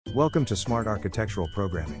Welcome to Smart Architectural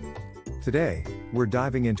Programming. Today, we're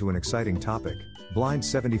diving into an exciting topic, Blind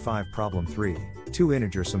 75 Problem 3, 2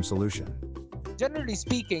 integer sum solution. Generally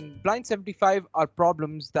speaking, blind 75 are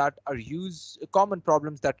problems that are common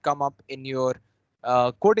problems that come up in your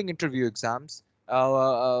coding interview exams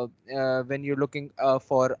when you're looking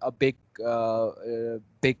for a big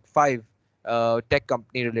five tech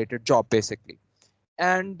company related job, basically.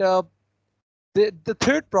 And the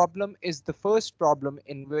third problem is the first problem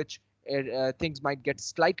in which things might get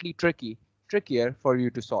slightly trickier for you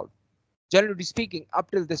to solve. Generally speaking,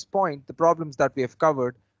 up till this point, the problems that we have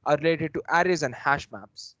covered are related to arrays and hash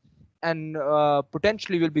maps, and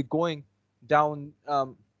potentially we'll be going down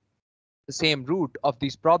the same route of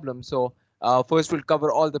these problems. So first we'll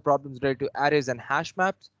cover all the problems related to arrays and hash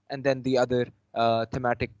maps, and then the other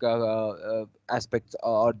thematic aspects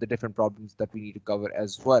or the different problems that we need to cover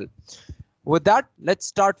as well. With that, let's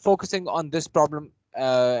start focusing on this problem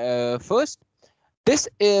first. This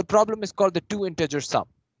problem is called the two integer sum,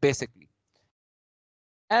 basically.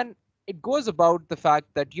 And it goes about the fact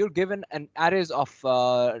that you're given an arrays of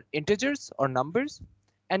integers or numbers,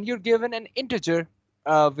 and you're given an integer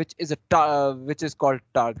which is called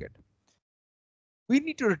target. We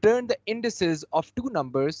need to return the indices of two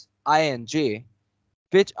numbers I and j,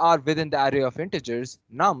 which are within the array of integers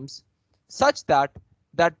nums, such that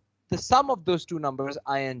the sum of those two numbers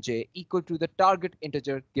I and j equal to the target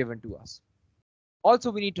integer given to us.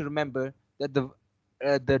 Also, we need to remember that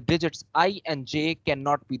the digits I and j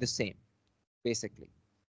cannot be the same, basically,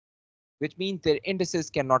 which means their indices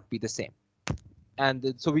cannot be the same.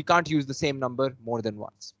 And so we can't use the same number more than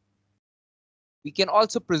once. We can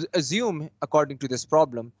also assume, according to this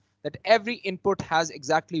problem, that every input has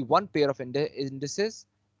exactly one pair of indices,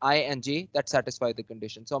 I and j, that satisfy the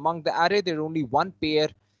condition. So among the array, there is only one pair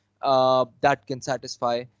that can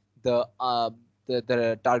satisfy the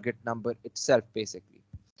target number itself, basically.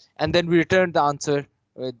 And then we return the answer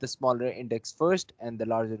with the smaller index first and the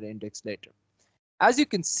larger index later. As you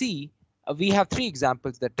can see, we have three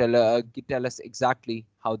examples that tell us exactly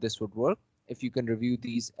how this would work. If you can review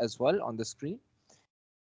these as well on the screen.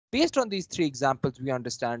 Based on these three examples, we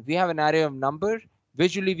understand we have an array of number.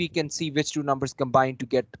 Visually, we can see which two numbers combine to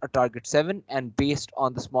get a target 7, and based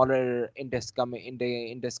on the smaller index coming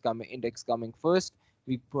first,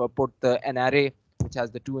 we put an array which has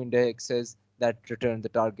the two indexes that return the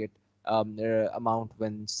target amount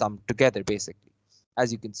when summed together, basically, as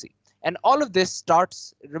you can see. And all of this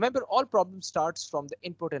starts, remember, all problems starts from the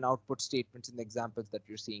input and output statements in the examples that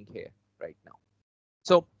you're seeing here right now.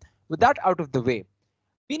 So with that out of the way,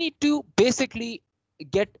 we need to basically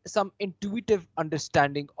get some intuitive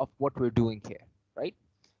understanding of what we're doing here, right?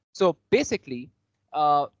 So basically,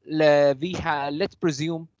 let's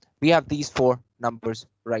presume we have these four numbers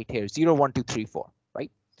right here, 0, 1, 2, 3, 4, right?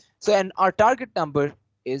 So, and our target number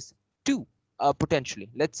is 2, potentially.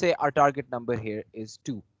 Let's say our target number here is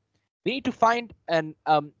 2. We need to find a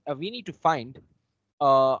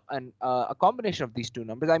combination of these two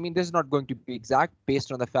numbers. I mean, this is not going to be exact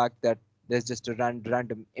based on the fact that there's just a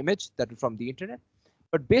random image that is from the internet.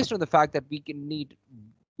 But based on the fact that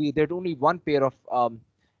there's only one pair of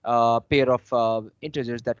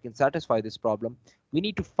integers that can satisfy this problem, we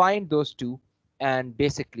need to find those two and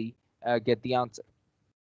basically get the answer.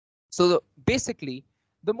 So basically,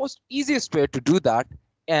 the most easiest way to do that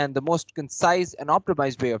and the most concise and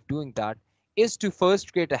optimized way of doing that is to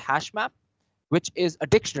first create a hash map, which is a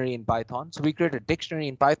dictionary in Python. So we create a dictionary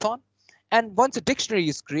in Python, and once a dictionary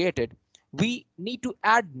is created, we need to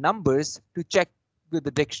add numbers to check with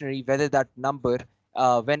the dictionary whether that number,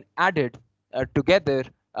 when added together,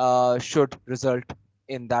 should result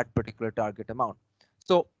in that particular target amount.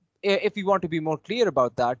 So if you want to be more clear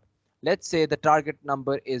about that, let's say the target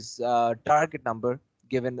number is target number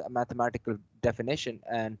given a mathematical definition,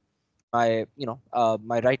 and my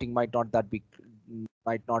writing might not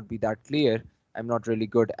be that clear. I'm not really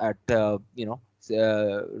good at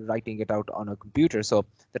writing it out on a computer. So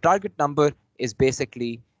the target number is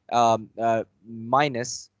basically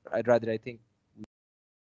minus, I think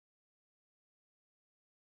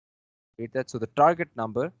that. So the target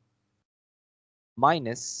number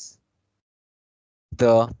minus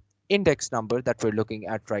the index number that we're looking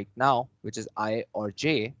at right now, which is I or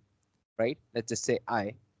j, right? Let's just say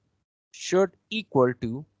I, should equal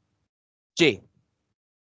to j,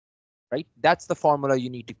 right? That's the formula you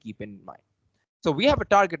need to keep in mind. So we have a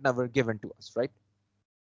target number given to us, right?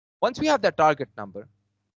 Once we have that target number,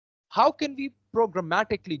 how can we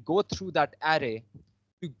programmatically go through that array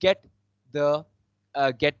to get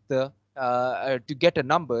a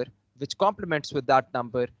number which complements with that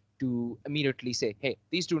number to immediately say, hey,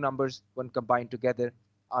 these two numbers when combined together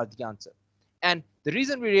are the answer. And the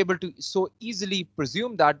reason we're able to so easily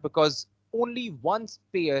presume that because only one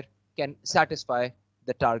pair can satisfy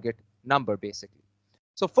the target number basically.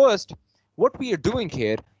 So first, what we are doing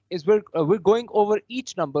here is we're going over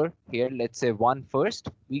each number here. Let's say 1 first.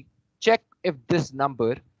 We check if this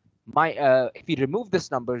number, if we remove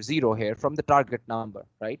this number 0 here from the target number,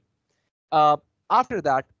 right? After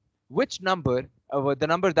that, which number, the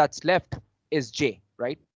number that's left is j,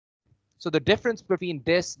 right? So the difference between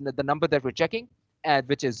this, the number that we're checking, and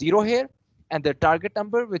which is 0 here, and the target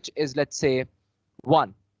number, which is let's say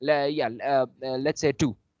 1, let's say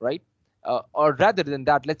 2, right? Or rather than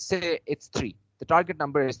that, let's say it's 3. The target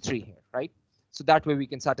number is 3 here, right? So that way we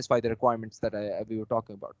can satisfy the requirements that we were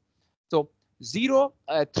talking about. So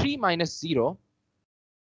 3 minus 0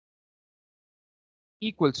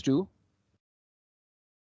 equals to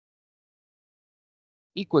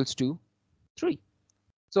 3.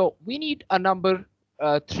 So we need a number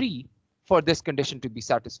 3 for this condition to be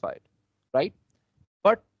satisfied, right?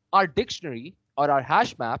 But our dictionary or our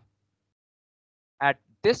hash map at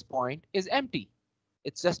this point is empty.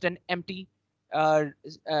 It's just an empty,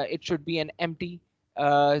 it should be an empty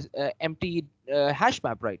hash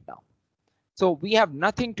map right now. So we have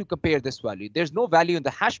nothing to compare this value. There's no value in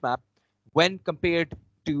the hash map when compared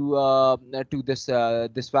to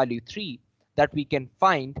this value 3 that we can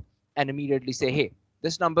find and immediately say, hey,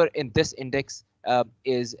 this number in this index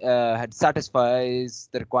satisfies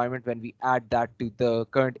the requirement when we add that to the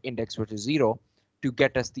current index, which is 0, to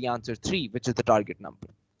get us the answer 3, which is the target number.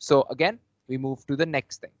 So again, we move to the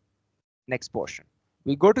next portion.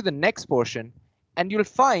 We go to the next portion, and you'll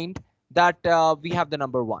find that we have the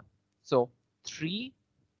number 1. So 3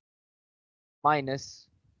 minus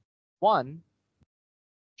 1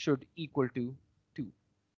 should equal to 2,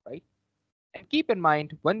 right? And keep in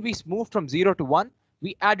mind, when we moved from 0 to 1,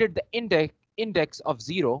 we added the index of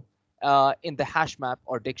 0 in the hash map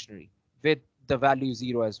or dictionary with the value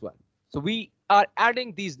 0 as well. So we are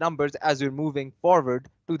adding these numbers as we're moving forward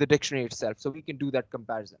to the dictionary itself. So we can do that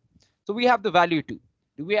comparison. So we have the value 2.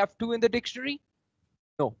 Do we have 2 in the dictionary?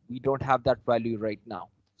 No, we don't have that value right now.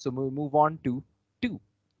 So we move on to 2.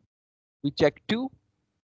 We check 2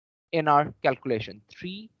 in our calculation.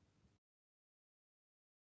 3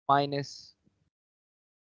 minus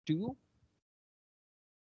 2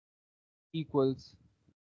 equals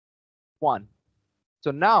 1.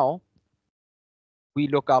 So now we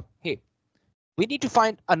look up, hey, we need to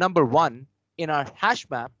find a number 1 in our hash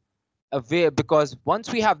map because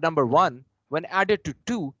once we have number 1, when added to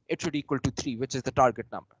 2, it should equal to 3, which is the target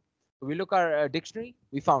number. So we look at our dictionary,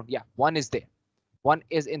 we found, yeah, 1 is there. 1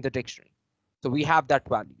 is in the dictionary. So we have that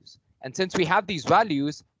values. And since we have these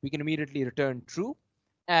values, we can immediately return true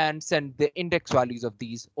and send the index values of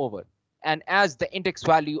these over. And as the index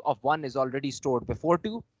value of 1 is already stored before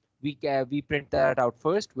 2, we print that out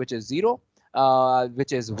first, which is 0,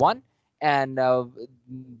 which is 1. And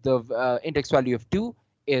the index value of 2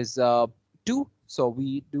 is 2. So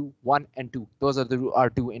we do 1 and 2. Those are our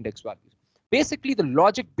 2 index values. Basically, the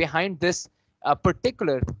logic behind this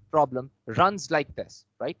particular problem runs like this,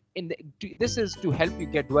 right? This is to help you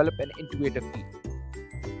develop an intuitive feel.